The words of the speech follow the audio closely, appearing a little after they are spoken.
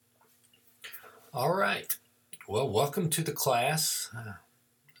All right. Well, welcome to the class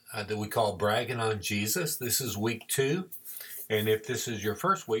that we call Bragging on Jesus. This is week 2. And if this is your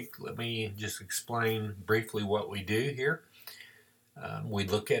first week, let me just explain briefly what we do here. We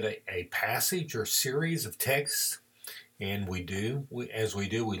look at a passage or series of texts, and as we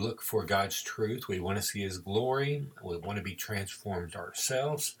do, we look for God's truth. We want to see His glory. We want to be transformed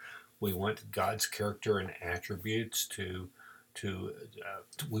ourselves. We want God's character and attributes to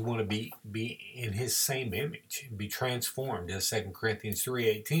we want to be in His same image, be transformed, as 2 Corinthians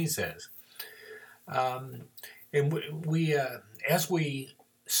 3:18 says. And we as we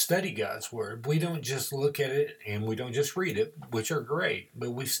study God's Word, we don't just look at it and we don't just read it, which are great,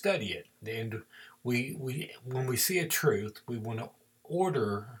 but we study it. And we when we see a truth, we want to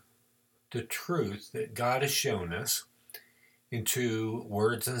order the truth that God has shown us into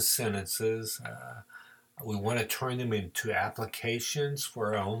words and sentences. We want to turn them into applications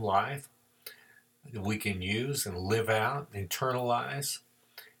for our own life that we can use and live out, internalize,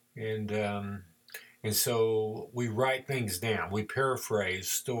 and and so we write things down. We paraphrase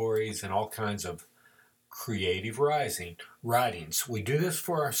stories and all kinds of creative writings. We do this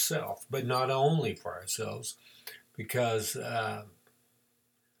for ourselves, but not only for ourselves, because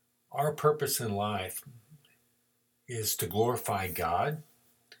our purpose in life is to glorify God,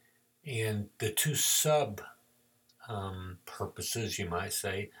 and the two purposes, you might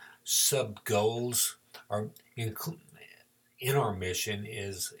say, sub goals are in our mission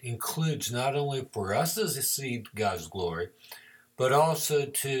includes not only for us to see God's glory, but also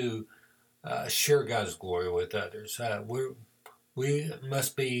to share God's glory with others. We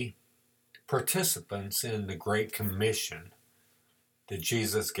must be participants in the Great Commission that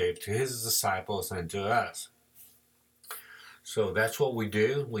Jesus gave to His disciples and to us. So that's what we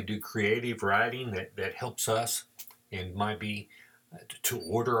do. We do creative writing that helps us and might be to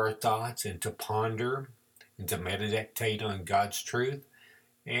order our thoughts and to ponder and to meditate on God's truth.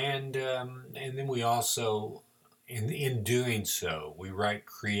 And then we also, in doing so, we write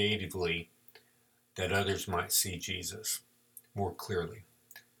creatively that others might see Jesus more clearly.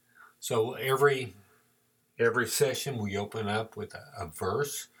 So every session we open up with a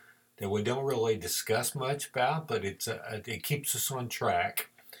verse that we don't really discuss much about, but it keeps us on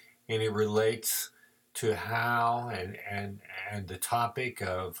track, and it relates to how and the topic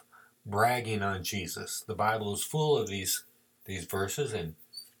of bragging on Jesus. The Bible is full of these verses, and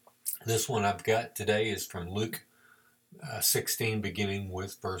this one I've got today is from Luke 16, beginning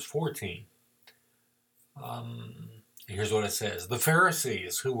with verse 14. Here's what it says. The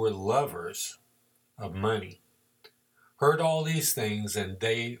Pharisees, who were lovers of money, heard all these things, and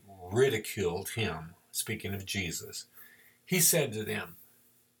they ridiculed him. Speaking of Jesus, he said to them,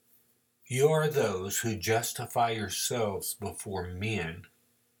 "You are those who justify yourselves before men,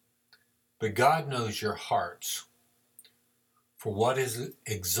 but God knows your hearts. For what is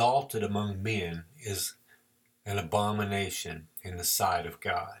exalted among men is an abomination in the sight of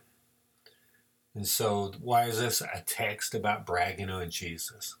God." And so why is this a text about bragging on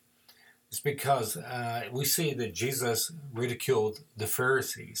Jesus? It's because we see that Jesus ridiculed the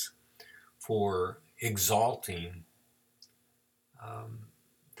Pharisees for exalting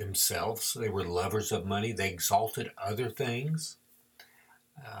themselves. They were lovers of money. They exalted other things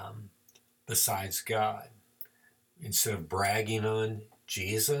besides God. Instead of bragging on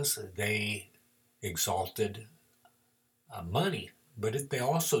Jesus, they exalted money. But they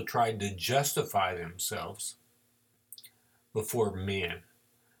also tried to justify themselves before men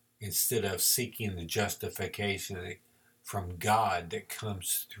instead of seeking the justification from God that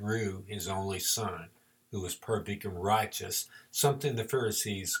comes through His only Son, who was perfect and righteous, something the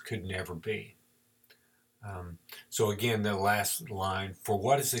Pharisees could never be. So again, the last line, for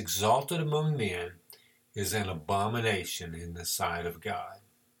what is exalted among men is an abomination in the sight of God.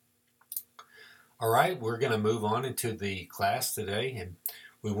 All right, we're going to move on into the class today, and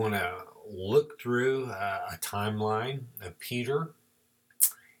we want to look through a timeline of Peter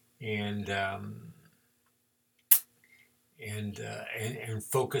and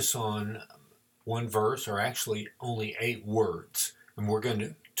focus on one verse, or actually only 8 words, and we're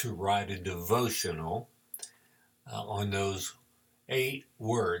going to write a devotional on those 8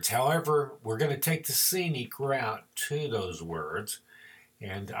 words. However, we're going to take the scenic route to those words,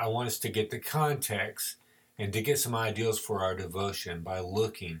 and I want us to get the context and to get some ideas for our devotion by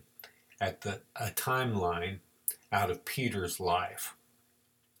looking at a timeline out of Peter's life.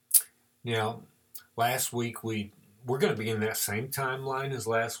 Now, last week we're going to begin that same timeline as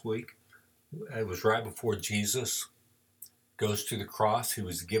last week. It was right before Jesus goes to the cross. He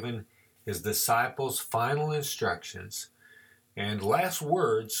was given his disciples final instructions And last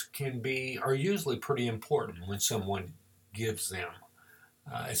words are usually pretty important when someone gives them,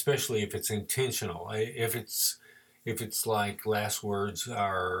 especially if it's intentional. If it's like last words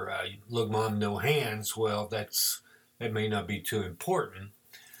are "Look, Mom, no hands," well, that may not be too important.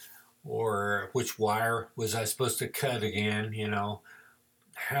 Or which wire was I supposed to cut again?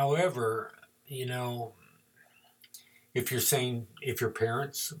 However, you know, if your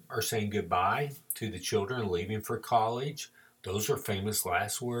parents are saying goodbye to the children leaving for college, those are famous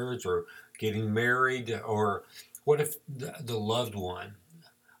last words. Or getting married, or what if the a loved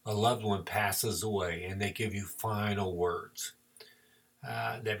one passes away and they give you final words?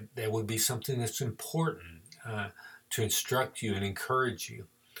 That would be something that's important to instruct you and encourage you.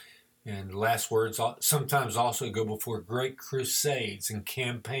 And last words sometimes also go before great crusades and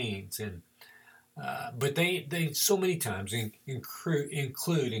campaigns, but they so many times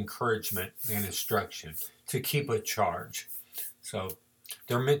include encouragement and instruction to keep a charge. So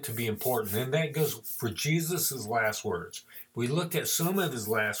they're meant to be important, and that goes for Jesus' last words. We looked at some of his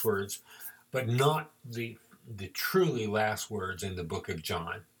last words, but not the truly last words in the book of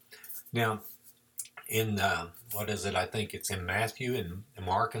John. Now, in what is it? I think it's in Matthew and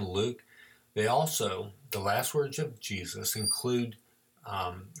Mark and Luke. The last words of Jesus include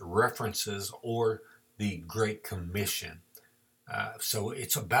references or the Great Commission. So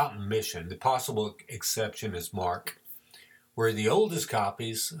it's about mission. The possible exception is Mark, where the oldest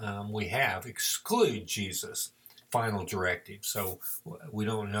copies we have exclude Jesus' final directive. So we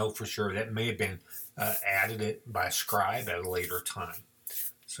don't know for sure. That may have been added by a scribe at a later time.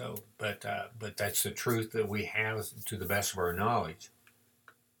 So, but that's the truth that we have to the best of our knowledge.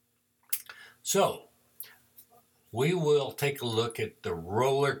 So, we will take a look at the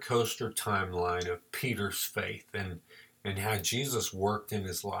roller coaster timeline of Peter's faith and how Jesus worked in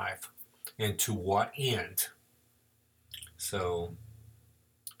his life and to what end. So,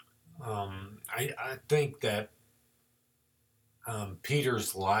 I think that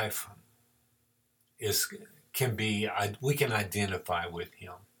Peter's life we can identify with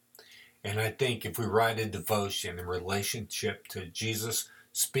him. And I think if we write a devotion in relationship to Jesus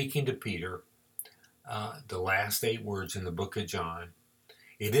speaking to Peter, the last 8 words in the book of John,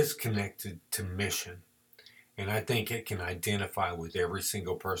 it is connected to mission. And I think it can identify with every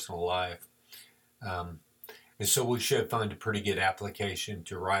single personal life. And so we should find a pretty good application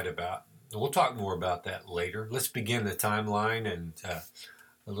to write about. We'll talk more about that later. Let's begin the timeline, and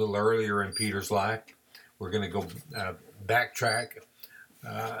a little earlier in Peter's life. We're going to go backtrack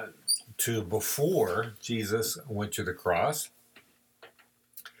to before Jesus went to the cross.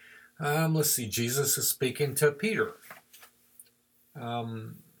 Let's see, Jesus is speaking to Peter,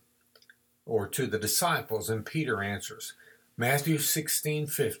 or to the disciples, and Peter answers. Matthew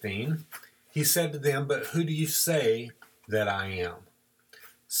 16:15, he said to them, "But who do you say that I am?"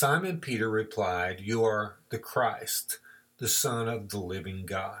 Simon Peter replied, "You are the Christ, the Son of the living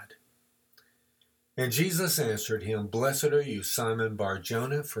God." And Jesus answered him, "Blessed are you, Simon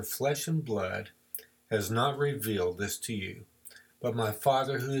Bar-Jonah, for flesh and blood has not revealed this to you, but my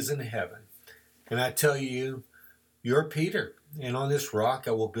Father who is in heaven. And I tell you, you're Peter, and on this rock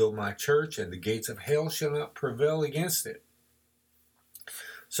I will build my church, and the gates of hell shall not prevail against it."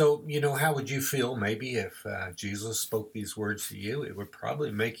 So, how would you feel maybe if Jesus spoke these words to you? It would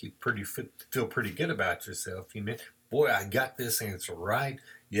probably make you feel pretty good about yourself. You mean, boy, I got this answer right.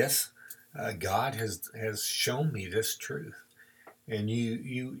 Yes, God has shown me this truth. And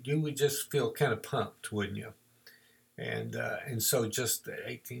you would just feel kind of pumped, wouldn't you? And so just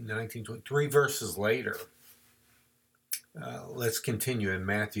 18, 19, 20, 3 verses later, let's continue in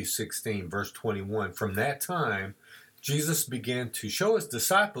Matthew 16, verse 21. From that time, Jesus began to show his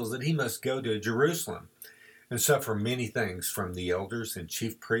disciples that he must go to Jerusalem and suffer many things from the elders and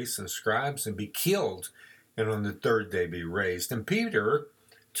chief priests and scribes and be killed, and on the 3rd day be raised. And Peter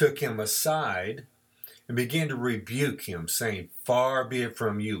took him aside and began to rebuke him, saying, "Far be it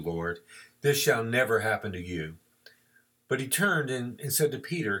from you, Lord, this shall never happen to you." But he turned and said to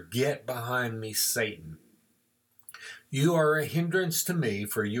Peter, "Get behind me, Satan. You are a hindrance to me,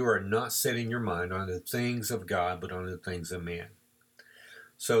 for you are not setting your mind on the things of God, but on the things of man."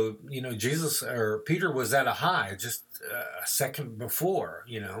 So, Peter was at a high just a second before,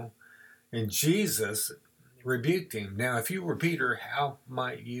 and Jesus rebuked him. Now, if you were Peter,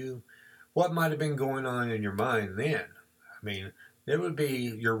 what might have been going on in your mind then? I mean, it would be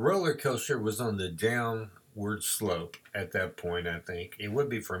your roller coaster was on the downward slope at that point, I think. It would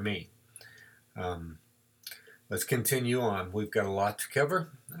be for me. Let's continue on. We've got a lot to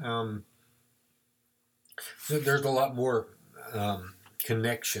cover. So there's a lot more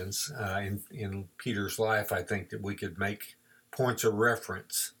connections in Peter's life, I think, that we could make points of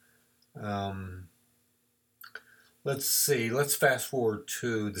reference. Let's see. Let's fast forward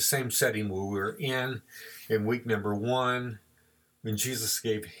to the same setting where we were in week number 1, when Jesus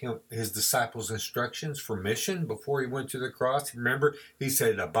gave his disciples instructions for mission before he went to the cross. Remember, he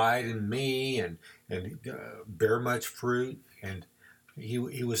said, "Abide in me and bear much fruit." And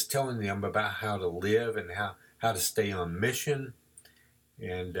he was telling them about how to live and how to stay on mission.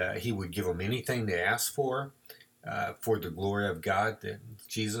 And he would give them anything they asked for the glory of God, that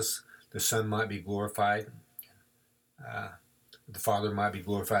Jesus, the Son, might be glorified. The Father might be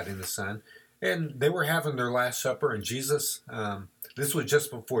glorified in the Son. And they were having their Last Supper, and Jesus, this was just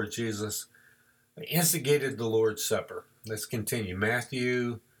before Jesus instigated the Lord's Supper. Let's continue.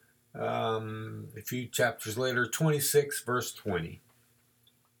 Matthew, a few chapters later, 26, verse 20.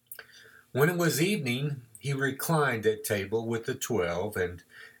 When it was evening, he reclined at table with the 12, and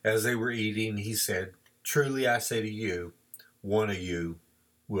as they were eating, he said, "Truly I say to you, one of you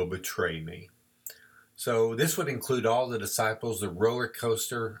will betray me." So this would include all the disciples. The roller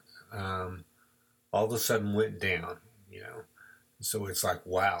coaster all of a sudden went down, So it's like,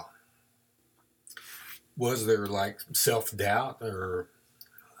 wow. Was there like self-doubt or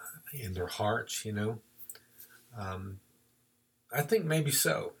in their hearts, I think maybe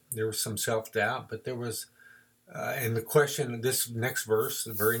so. There was some self-doubt, but there was, and the question, this next verse,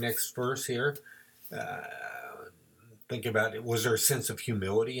 the very next verse here, think about it. Was there a sense of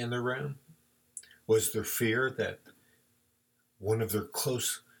humility in the room? Was there fear that one of their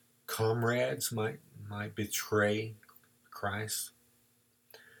close comrades might betray Christ?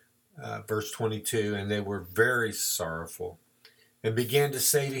 Verse 22, and they were very sorrowful and began to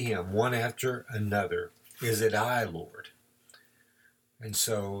say to him one after another, "Is it I, Lord?" And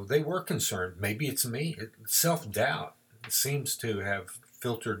so they were concerned. Maybe it's me. Self-doubt seems to have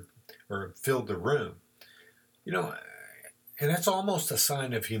filtered or filled the room. And that's almost a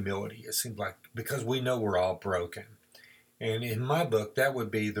sign of humility, it seems like, because we know we're all broken. And in my book, that would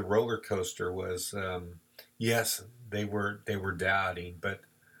be the roller coaster was, yes, they were doubting, but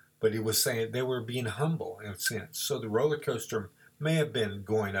he was saying they were being humble in a sense. So the roller coaster may have been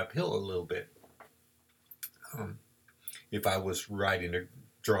going uphill a little bit. If I was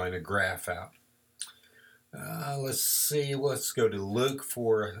drawing a graph out. Let's see, let's go to Luke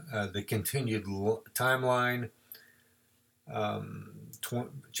for the continued timeline.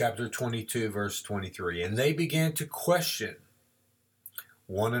 Chapter 22, verse 23. And they began to question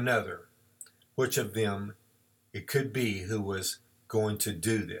one another, which of them it could be who was going to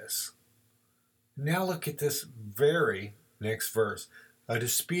do this. Now look at this very next verse. A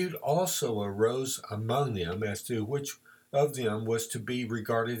dispute also arose among them as to which of them was to be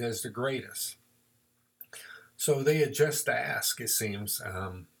regarded as the greatest. So they had just asked, it seems,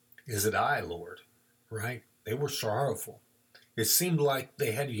 "Is it I, Lord?" Right? They were sorrowful. It seemed like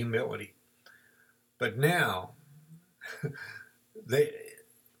they had humility. But now,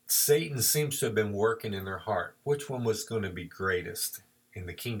 Satan seems to have been working in their heart. Which one was going to be greatest in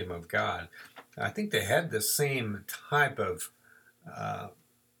the kingdom of God? I think they had the same type of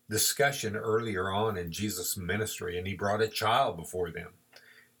discussion earlier on in Jesus' ministry, and he brought a child before them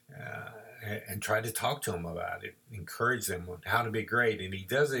and tried to talk to them about it, encourage them on how to be great. And he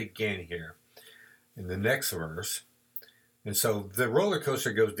does it again here in the next verse. And so the roller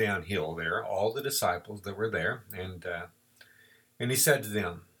coaster goes downhill there, all the disciples that were there. And he said to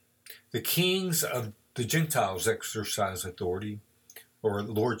them, "The kings of the Gentiles exercise authority or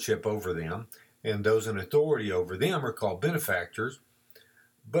lordship over them, and those in authority over them are called benefactors.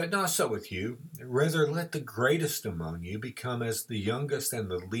 But not so with you. Rather, let the greatest among you become as the youngest, and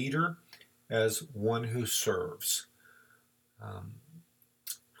the leader as one who serves."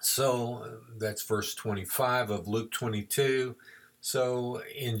 So that's verse 25 of Luke 22. So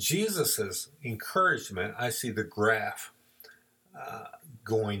in Jesus's encouragement, I see the graph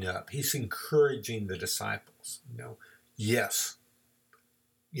going up. He's encouraging the disciples. Yes,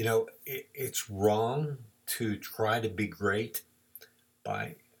 it's wrong to try to be great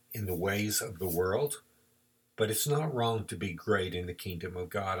in the ways of the world, but it's not wrong to be great in the kingdom of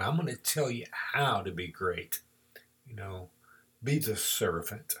God. I'm going to tell you how to be great. Be the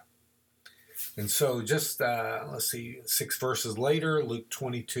servant. And so just, let's see, 6 verses later, Luke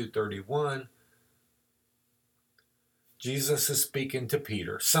 22:31, Jesus is speaking to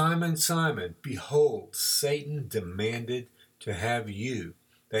Peter. "Simon, Simon, behold, Satan demanded to have you,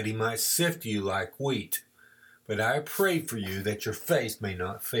 that he might sift you like wheat. But I pray for you that your faith may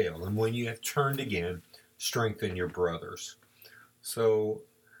not fail. And when you have turned again, strengthen your brothers." So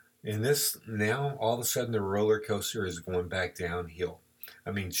in this, now all of a sudden the roller coaster is going back downhill. I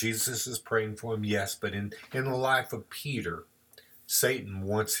mean, Jesus is praying for him, yes, but in the life of Peter, Satan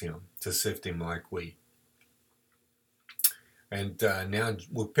wants him to sift him like wheat. And now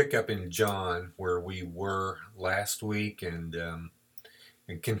we'll pick up in John where we were last week and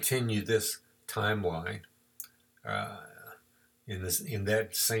continue this timeline in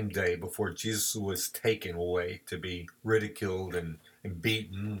that same day before Jesus was taken away to be ridiculed and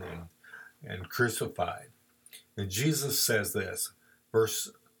beaten and crucified. And Jesus says this,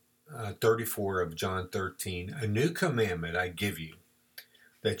 verse 34 of John 13, "A new commandment I give you,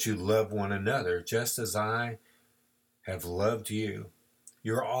 that you love one another, just as I have loved you.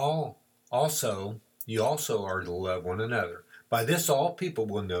 You also are to love one another. By this all people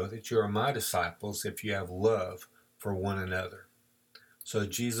will know that you are my disciples, if you have love for one another." So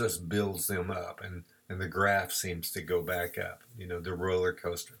Jesus builds them up, and the graph seems to go back up, the roller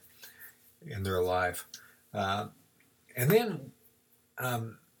coaster in their life. And then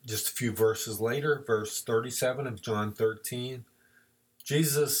just a few verses later, verse 37 of John 13,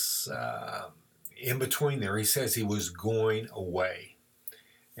 Jesus, in between there, he says he was going away.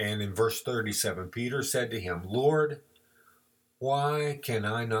 And in verse 37, Peter said to him, "Lord, why can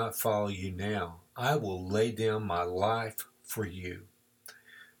I not follow you now? I will lay down my life for you."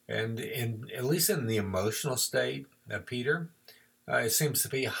 And at least in the emotional state of Peter, it seems to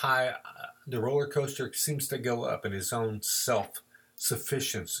be high. The roller coaster seems to go up in his own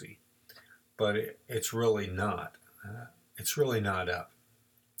self-sufficiency, but it's really not. It's really not up.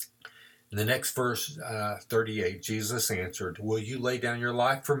 In the next verse, 38, Jesus answered, "Will you lay down your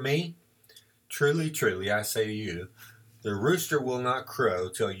life for me? Truly, truly, I say to you, the rooster will not crow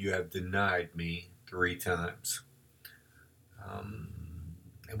till you have denied me 3 times."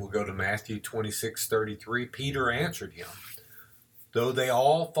 And we'll go to Matthew 26:33. Peter answered him, "Though they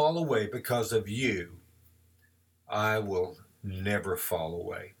all fall away because of you, I will never fall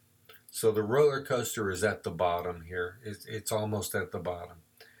away." So the roller coaster is at the bottom here. It's almost at the bottom.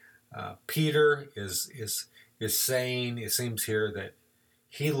 Peter is saying, it seems here, that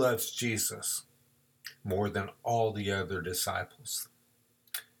he loves Jesus more than all the other disciples.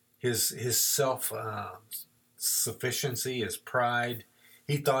 His self sufficiency, his pride,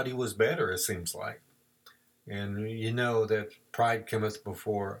 he thought he was better, it seems like. And you know that pride cometh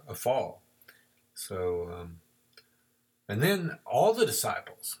before a fall. So, and then all the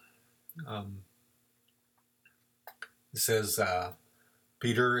disciples, it says,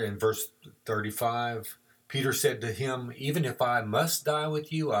 Peter in verse 35, Peter said to him, "Even if I must die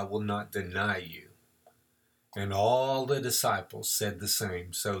with you, I will not deny you." And all the disciples said the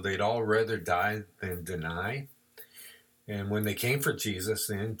same. So they'd all rather die than deny. And when they came for Jesus,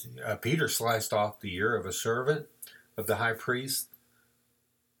 then Peter sliced off the ear of a servant of the high priest.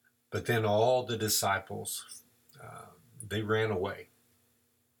 But then all the disciples, they ran away.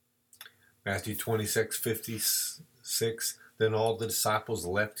 Matthew 26:56, then all the disciples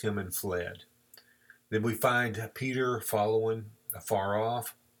left him and fled. Then we find Peter following afar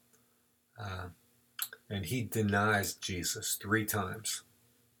off, and he denies Jesus 3 times.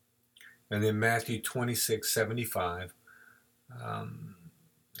 And then Matthew 26:75,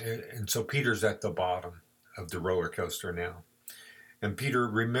 and so Peter's at the bottom of the roller coaster now. And Peter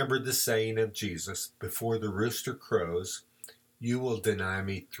remembered the saying of Jesus, "Before the rooster crows, you will deny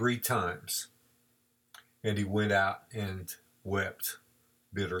me 3 times." And he went out and wept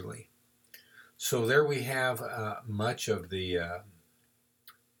bitterly. So there we have much of the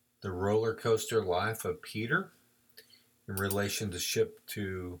roller coaster life of Peter in relationship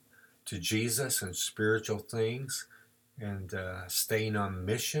to Jesus and spiritual things, and staying on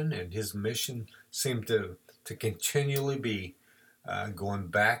mission. And his mission seemed to continually be going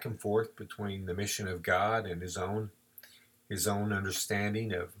back and forth between the mission of God and his own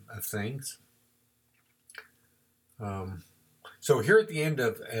understanding of things. So here at the end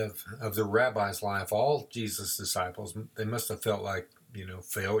of the rabbi's life, all Jesus' disciples, they must have felt like,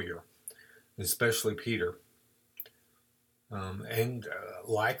 failure, especially Peter. And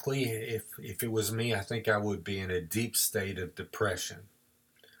likely, if it was me, I think I would be in a deep state of depression.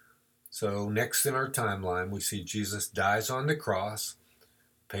 So next in our timeline, we see Jesus dies on the cross,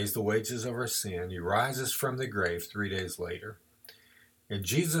 pays the wages of our sin. He rises from the grave 3 days later. And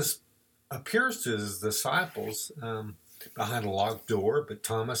Jesus appears to his disciples behind a locked door, but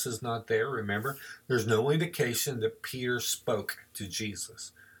Thomas is not there, remember? There's no indication that Peter spoke to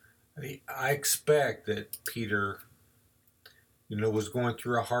Jesus. I expect that Peter, was going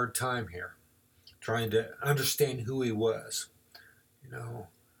through a hard time here, trying to understand who he was.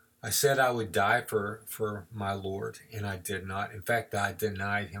 I said I would die for my Lord, and I did not. In fact, I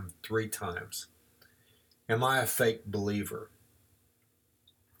denied him 3 times. Am I a fake believer?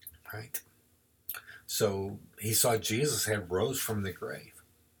 Right? So he saw Jesus had rose from the grave,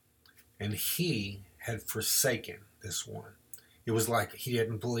 and he had forsaken this one. It was like he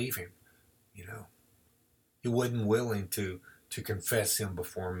didn't believe him, you know. He wasn't willing to confess him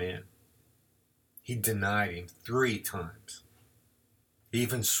before men. He denied him 3 times. He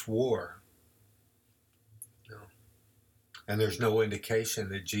even swore. You know. And there's no indication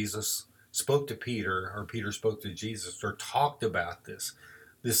that Jesus spoke to Peter or Peter spoke to Jesus or talked about this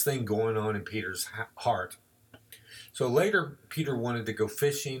thing going on in Peter's heart. So later, Peter wanted to go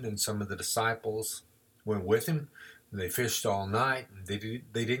fishing, and some of the disciples went with him. They fished all night. They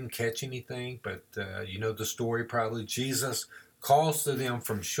didn't catch anything, but you know the story probably. Jesus calls to them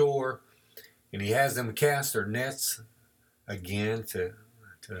from shore, and he has them cast their nets again to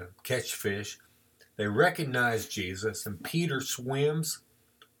catch fish. They recognize Jesus, and Peter swims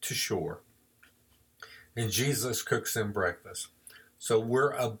to shore, and Jesus cooks them breakfast. So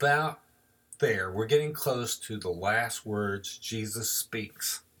we're about there. We're getting close to the last words Jesus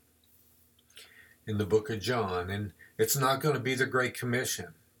speaks in the book of John, and it's not going to be the Great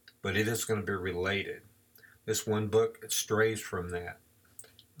Commission, but it is going to be related. This one book, it strays from that.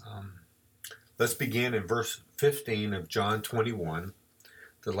 Let's begin in verse 15 of John 21,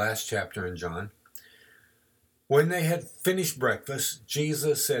 the last chapter in John. When they had finished breakfast,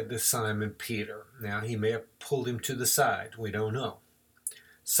 Jesus said to Simon Peter, now he may have pulled him to the side, we don't know.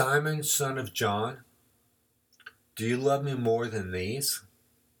 Simon, son of John, do you love me more than these?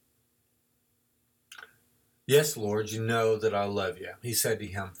 Yes, Lord, you know that I love you. He said to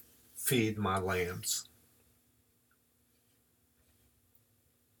him, feed my lambs.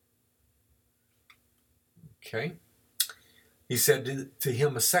 Okay. He said to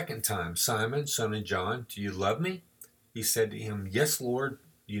him a second time, Simon, son of John, do you love me? He said to him, yes, Lord,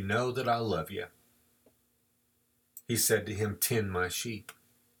 you know that I love you. He said to him, tend my sheep.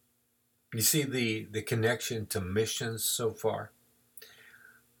 You see the connection to missions so far?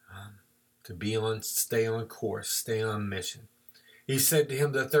 Stay on course, stay on mission. He said to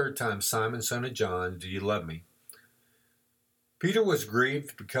him the third time, Simon, son of John, do you love me? Peter was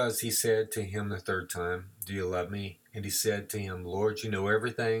grieved because he said to him the third time, do you love me? And he said to him, Lord, you know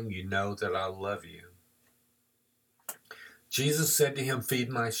everything. You know that I love you. Jesus said to him, feed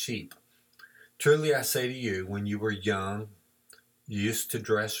my sheep. Truly I say to you, when you were young, you used to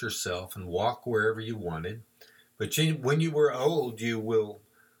dress yourself and walk wherever you wanted. But when you are old, you will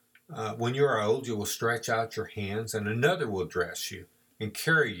stretch out your hands, and another will dress you and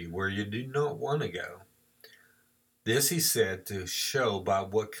carry you where you do not want to go. This he said to show by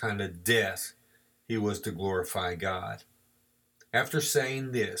what kind of death he was to glorify God. After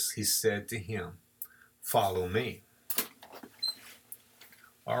saying this, he said to him, follow me.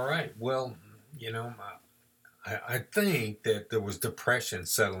 All right, well, you know, I think that there was depression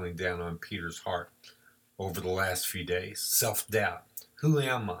settling down on Peter's heart over the last few days, self-doubt. Who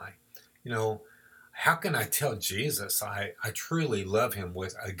am I? You know, how can I tell Jesus I truly love him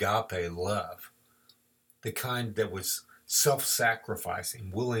with agape love? The kind that was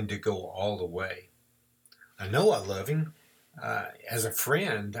self-sacrificing, willing to go all the way. I know I love him as a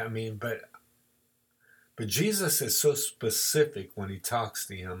friend, but Jesus is so specific when he talks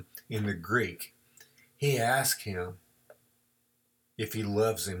to him in the Greek. He asks him if he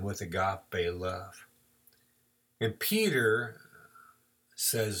loves him with agape love. And Peter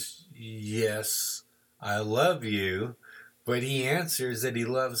says, yes, I love you, but he answers that he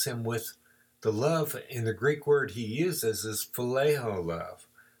loves him with the love, in the Greek word he uses is phileo love.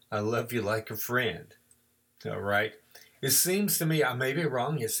 I love you like a friend. All right? It seems to me, I may be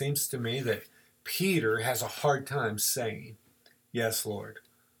wrong, it seems to me that Peter has a hard time saying, yes, Lord,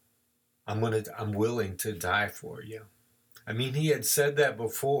 I'm willing to die for you. He had said that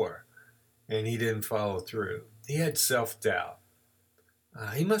before, and he didn't follow through. He had self-doubt.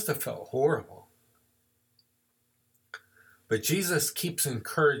 He must have felt horrible. But Jesus keeps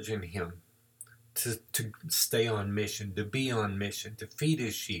encouraging him to stay on mission, to be on mission, to feed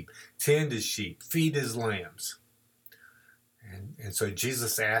his sheep, tend his sheep, feed his lambs. And so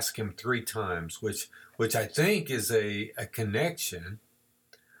Jesus asked him 3 times, which I think is a connection,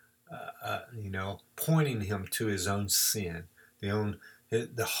 pointing him to his own sin,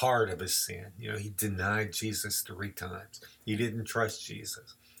 the heart of his sin. He denied Jesus 3 times. He didn't trust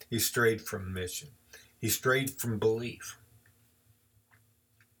Jesus. He strayed from mission. He strayed from belief.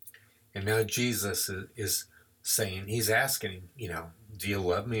 And now Jesus is saying, he's asking him, do you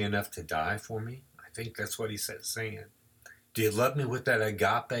love me enough to die for me? I think that's what he's saying. Do you love me with that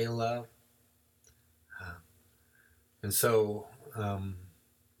agape love? And so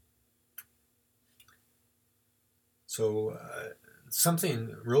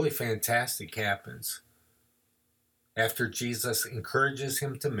something really fantastic happens after Jesus encourages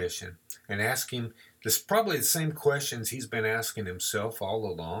him to mission and asks him this, probably the same questions he's been asking himself all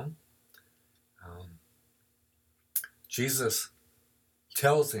along. Jesus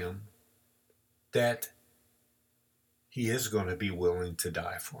tells him that he is going to be willing to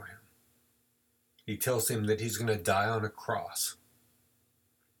die for him. He tells him that he's going to die on a cross.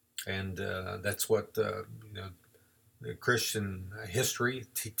 And that's what the Christian history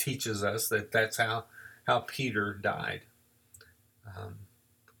teaches us, that that's how Peter died.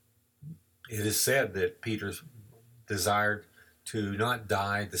 It is said that Peter desired to not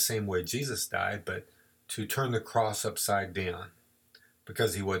die the same way Jesus died, but to turn the cross upside down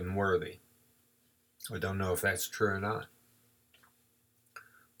because he wasn't worthy. I don't know if that's true or not.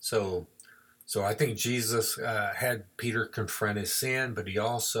 So I think Jesus had Peter confront his sin, but he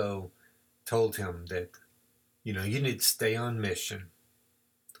also told him that, you need to stay on mission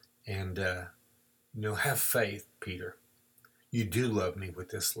and, have faith, Peter. You do love me with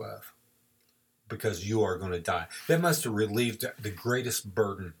this love because you are going to die. That must have relieved the greatest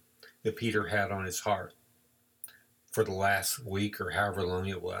burden that Peter had on his heart for the last week or however long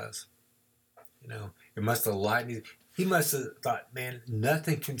it was. It must have lightened. He must have thought, man,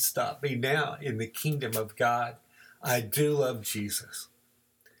 nothing can stop me now in the kingdom of God. I do love Jesus.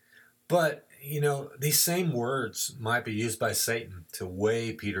 But, these same words might be used by Satan to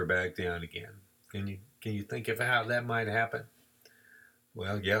weigh Peter back down again. Can you think of how that might happen?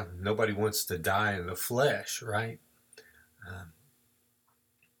 Well, yeah, nobody wants to die in the flesh, right?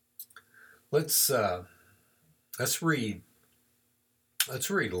 Let's read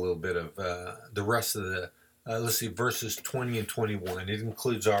a little bit of the rest of the. Let's see, verses 20 and 21. It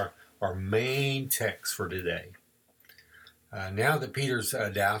includes our main text for today. Now that Peter's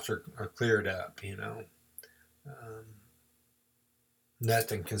doubts are cleared up,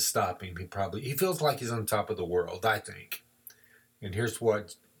 nothing can stop him. He feels like he's on top of the world, I think. And here's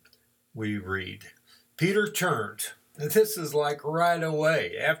what we read. Peter turned. This is like right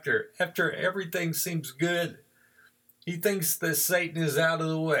away, after everything seems good. He thinks that Satan is out of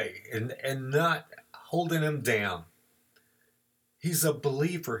the way and not holding him down. He's a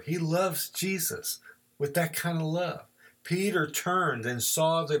believer. He loves Jesus with that kind of love. Peter turned and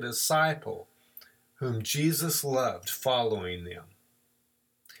saw the disciple whom Jesus loved following them,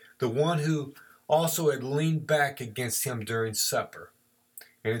 the one who also had leaned back against him during supper.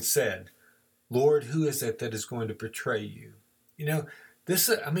 And it said, Lord, who is it that is going to betray you?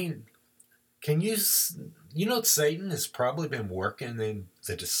 Can you, Satan has probably been working in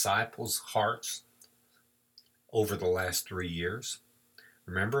the disciples' hearts over the last 3 years.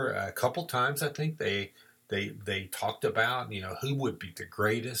 Remember, a couple times I think they talked about, who would be the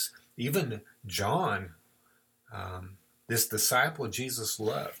greatest. Even John, this disciple Jesus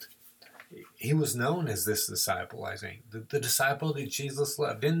loved, he was known as this disciple, I think, the disciple that Jesus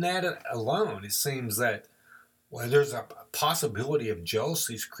loved. In that alone, it seems that, there's a possibility of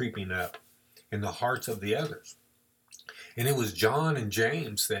jealousies creeping up in the hearts of the others. And it was John and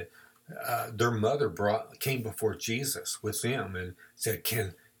James that their mother came before Jesus with them and said,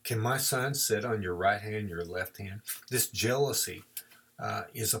 can my son sit on your right hand, your left hand? This jealousy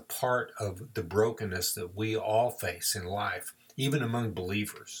is a part of the brokenness that we all face in life, even among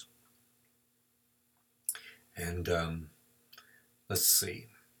believers. And let's see.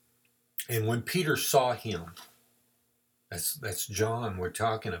 And when Peter saw him, that's John we're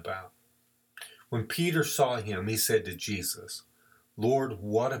talking about. When Peter saw him, he said to Jesus, Lord,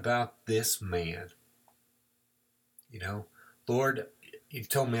 what about this man? Lord, you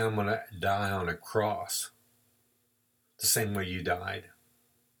told me I'm going to die on a cross the same way you died.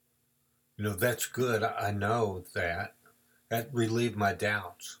 That's good. I know that. That relieved my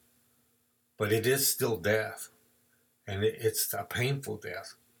doubts. But it is still death. And it's a painful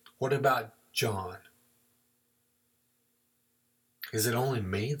death. What about John? Is it only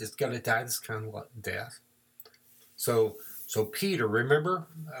me that's got to die this kind of death? So Peter, remember,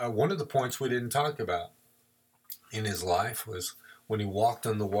 one of the points we didn't talk about in his life was when he walked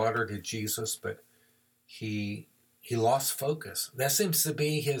on the water to Jesus, but he lost focus. That seems to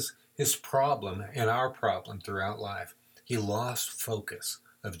be his problem and our problem throughout life. He lost focus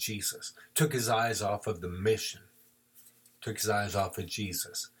of Jesus, took his eyes off of the mission, took his eyes off of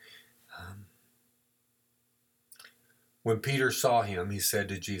Jesus. When Peter saw him, he said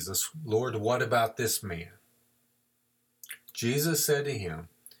to Jesus, Lord, what about this man? Jesus said to him,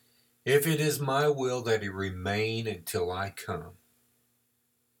 if it is my will that he remain until I come,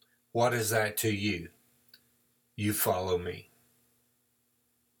 what is that to you? You follow me.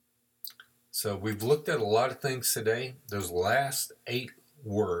 So we've looked at a lot of things today. Those last 8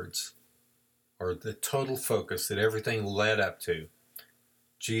 words are the total focus that everything led up to.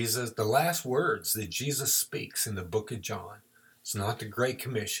 Jesus, the last words that Jesus speaks in the book of John. It's not the Great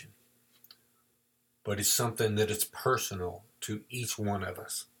Commission, but it's something that is personal to each one of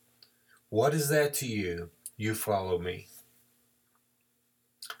us. What is that to you? You follow me.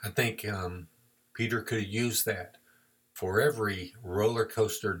 I think Peter could have used that for every roller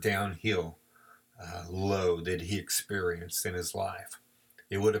coaster downhill low that he experienced in his life.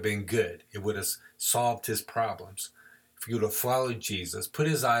 It would have been good. It would have solved his problems. If he would have followed Jesus, put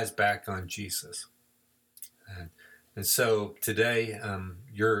his eyes back on Jesus. And so today,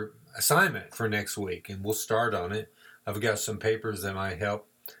 your assignment for next week, and we'll start on it. I've got some papers that might help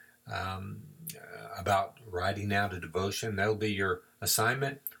about writing out a devotion. That'll be your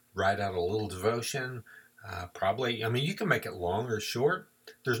assignment. Write out a little devotion. Probably, you can make it long or short.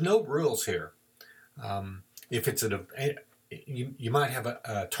 There's no rules here. If it's you might have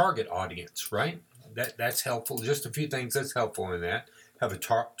a target audience, right? That's helpful. Just a few things that's helpful in that. Have a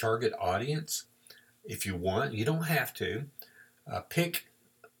target audience if you want. You don't have to. Pick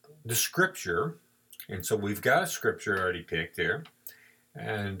the scripture. And so we've got a scripture already picked there.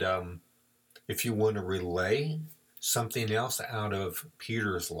 And if you want to relay something else out of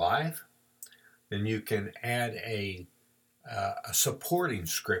Peter's life, then you can add a supporting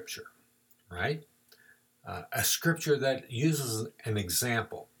scripture, right? A scripture that uses an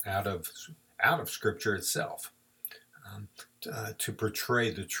example out of Scripture itself to portray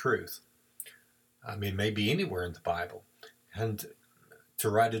the truth. Maybe anywhere in the Bible. And to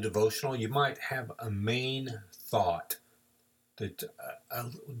write a devotional, you might have a main thought, that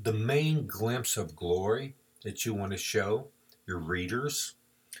the main glimpse of glory that you want to show your readers.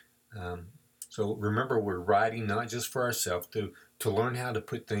 So remember, we're writing not just for ourselves, to learn how to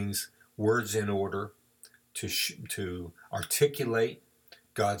put words in order, to articulate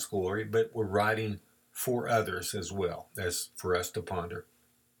God's glory, but we're writing for others as well as for us to ponder.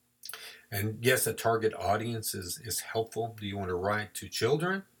 And yes, a target audience is helpful. Do you want to write to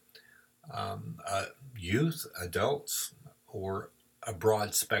children, youth, adults, or a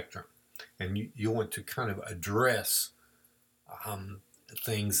broad spectrum? And you want to kind of address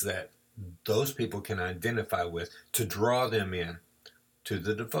things that those people can identify with to draw them in to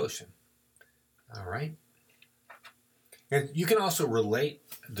the devotion. All right? And you can also relate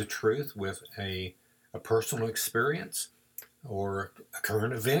the truth with a personal experience or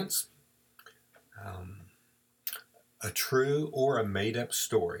current events, a true or a made-up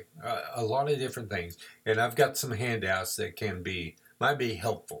story, a lot of different things. And I've got some handouts that might be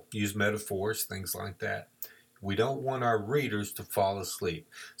helpful. Use metaphors, things like that. We don't want our readers to fall asleep.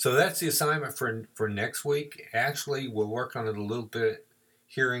 So that's the assignment for next week. Actually, we'll work on it a little bit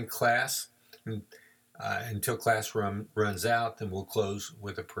here in class. Until class runs out, then we'll close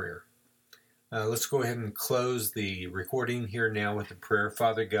with a prayer. Let's go ahead and close the recording here now with a prayer.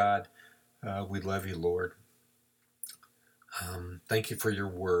 Father God, we love you, Lord. Thank you for your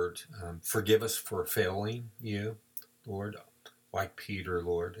word. Forgive us for failing you, Lord, like Peter,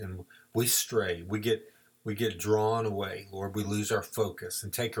 Lord. And we stray. We get drawn away, Lord. We lose our focus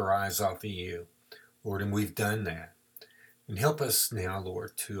and take our eyes off of you, Lord, and we've done that. And help us now,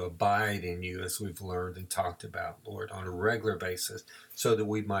 Lord, to abide in you as we've learned and talked about, Lord, on a regular basis so that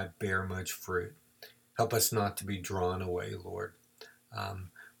we might bear much fruit. Help us not to be drawn away, Lord,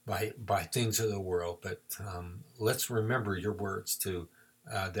 by things of the world. But let's remember your words to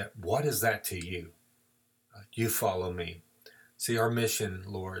that. What is that to you? You follow me. See, our mission,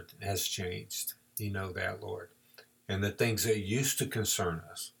 Lord, has changed. You know that, Lord. And the things that used to concern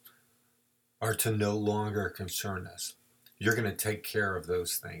us are to no longer concern us. You're going to take care of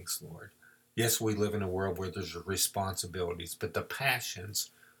those things, Lord. Yes, we live in a world where there's responsibilities, but the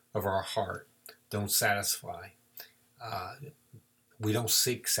passions of our heart don't satisfy. We don't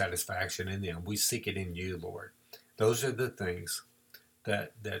seek satisfaction in them. We seek it in you, Lord. Those are the things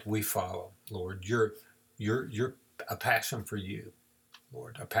that we follow, Lord. You're a passion for you,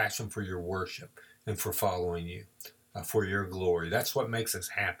 Lord, a passion for your worship and for following you, for your glory. That's what makes us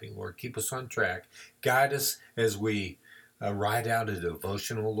happy, Lord. Keep us on track. Guide us as we write out a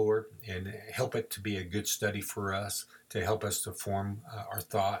devotional, Lord, and help it to be a good study for us, to help us to form our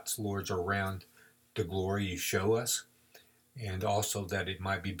thoughts, Lord, around the glory you show us, and also that it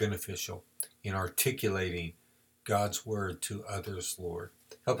might be beneficial in articulating God's word to others, Lord.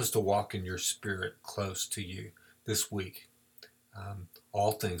 Help us to walk in your spirit close to you this week.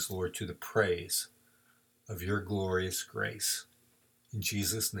 All things, Lord, to the praise of your glorious grace. In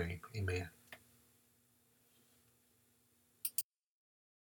Jesus' name, amen.